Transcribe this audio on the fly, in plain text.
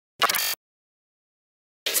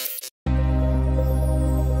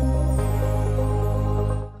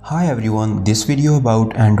Hi everyone, this video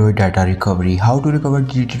about Android data recovery, how to recover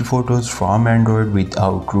deleted photos from Android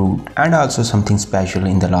without root, and also something special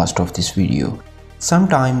in the last of this video.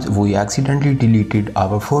 Sometimes we accidentally deleted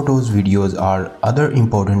our photos, videos or other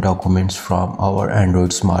important documents from our Android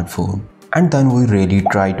smartphone. And then we really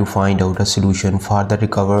try to find out a solution for the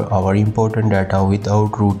recover our important data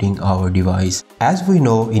without rooting our device. As we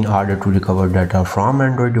know, in order to recover data from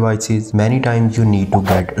Android devices, many times you need to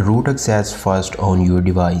get root access first on your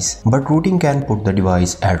device. But rooting can put the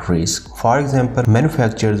device at risk. For example,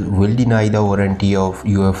 manufacturers will deny the warranty of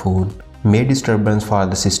your phone, may disturbance for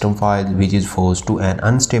the system file which is forced to an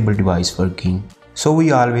unstable device working. So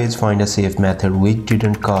we always find a safe method which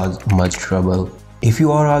didn't cause much trouble. If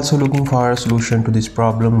you are also looking for a solution to this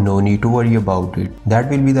problem, no need to worry about it.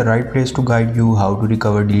 That will be the right place to guide you how to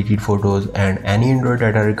recover deleted photos and any Android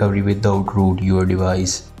data recovery without root your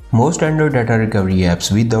device. Most Android data recovery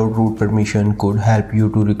apps without root permission could help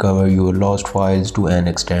you to recover your lost files to an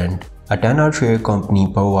extent. A thanyakij company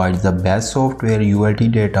provides the best software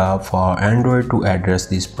ULT data for Android to address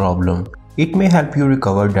this problem. It may help you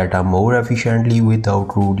recover data more efficiently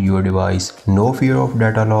without root your device, no fear of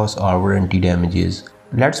data loss or warranty damages.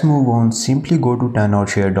 Let's move on. Simply go to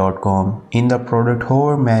thanyakij.com. In the product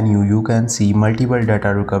hover menu, you can see multiple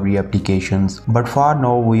data recovery applications, but for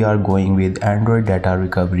now we are going with Android data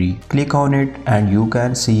recovery. Click on it and you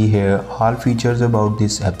can see here all features about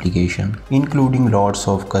this application, including lots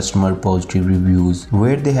of customer positive reviews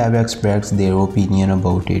where they have expressed their opinion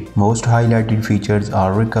about it. Most highlighted features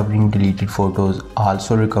are recovering deleted photos,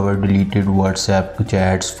 also recover deleted WhatsApp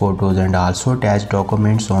chats, photos and also attach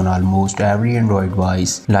documents on almost every Android device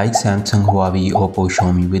like Samsung, Huawei, Oppo,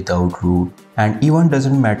 Xiaomi without root. And even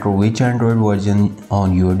doesn't matter which Android version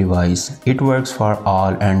on your device, it works for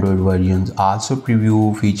all Android versions. Also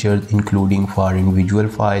preview features including for individual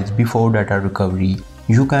files before data recovery.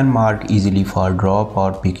 You can mark easily for drop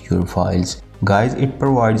or pick your files. Guys, it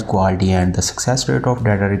provides quality and the success rate of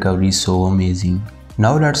data recovery is so amazing.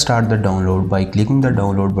 Now let's start the download by clicking the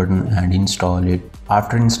download button and install it.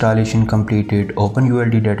 After installation completed, open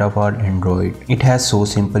ULT data for Android. It has so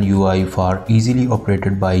simple UI for easily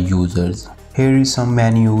operated by users. Here is some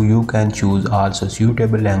menu, you can choose also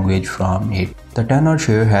suitable language from it. The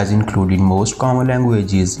thanyakij has included most common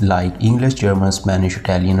languages like English, German, Spanish,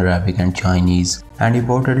 Italian, Arabic and Chinese. And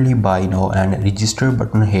importantly, buy now and register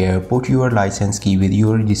button here. Put your license key with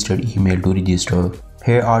your registered email to register.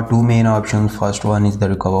 Here are two main options. First one is the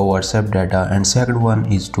recover WhatsApp data and second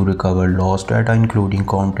one is to recover lost data including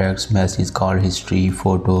contacts, message, call history,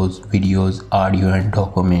 photos, videos, audio and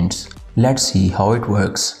documents. Let's see how it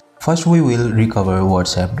works. First we will recover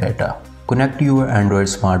WhatsApp data. Connect your Android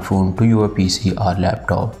smartphone to your PC or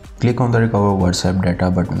laptop. Click on the recover WhatsApp data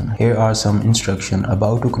button. Here are some instructions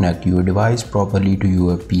about to connect your device properly to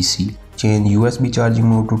your PC. Change USB charging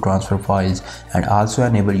mode to transfer files and also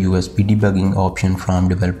enable USB debugging option from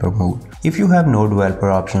developer mode. If you have no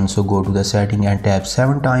developer option, so go to the setting and tap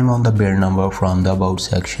 7 times on the build number from the about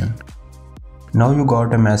section. Now you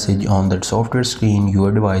got a message on the software screen,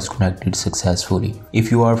 your device connected successfully.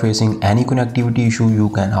 If you are facing any connectivity issue, you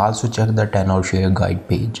can also check the thanyakij guide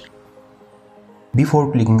page.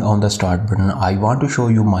 Before clicking on the start button, I want to show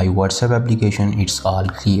you my WhatsApp application. It's all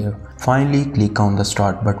clear. Finally, click on the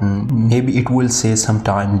start button. Maybe it will say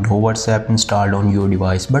sometime no WhatsApp installed on your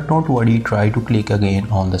device, but don't worry, try to click again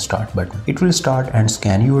on the start button. It will start and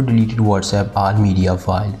scan your deleted WhatsApp all media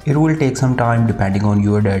file. It will take some time depending on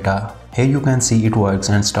your data. Here you can see it works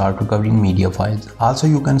and start recovering media files. Also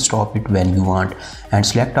you can stop it when you want and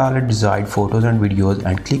select all the desired photos and videos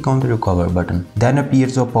and click on the recover button. Then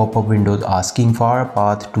appears a pop-up window asking for a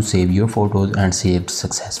path to save your photos and saved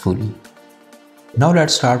successfully. Now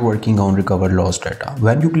let's start working on recover lost data.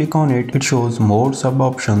 When you click on it, it shows more sub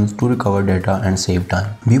options to recover data and save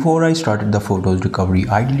time. Before I started the photos recovery,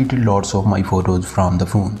 I deleted lots of my photos from the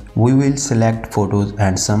phone. We will select photos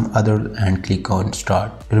and some other and click on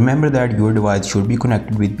start. Remember that your device should be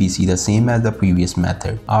connected with PC the same as the previous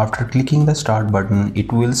method. After clicking the start button,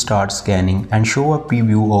 it will start scanning and show a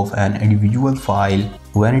preview of an individual file.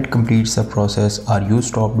 When it completes the process, are you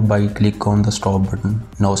stopped by click on the stop button.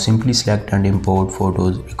 Now simply select and import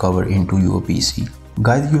photos recover into your PC.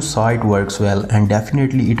 Guys, you saw it works well and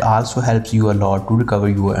definitely it also helps you a lot to recover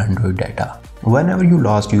your Android data. Whenever you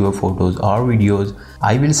lost your photos or videos,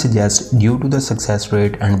 I will suggest due to the success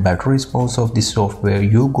rate and better response of this software,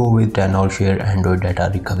 you go with thanyakij Android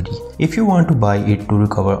data recovery. If you want to buy it to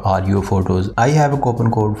recover all your photos, I have a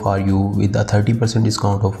coupon code for you with a 30%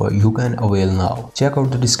 discount offer you can avail now. Check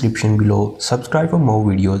out the description below. Subscribe for more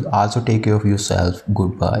videos. Also take care of yourself.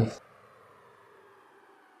 Goodbye.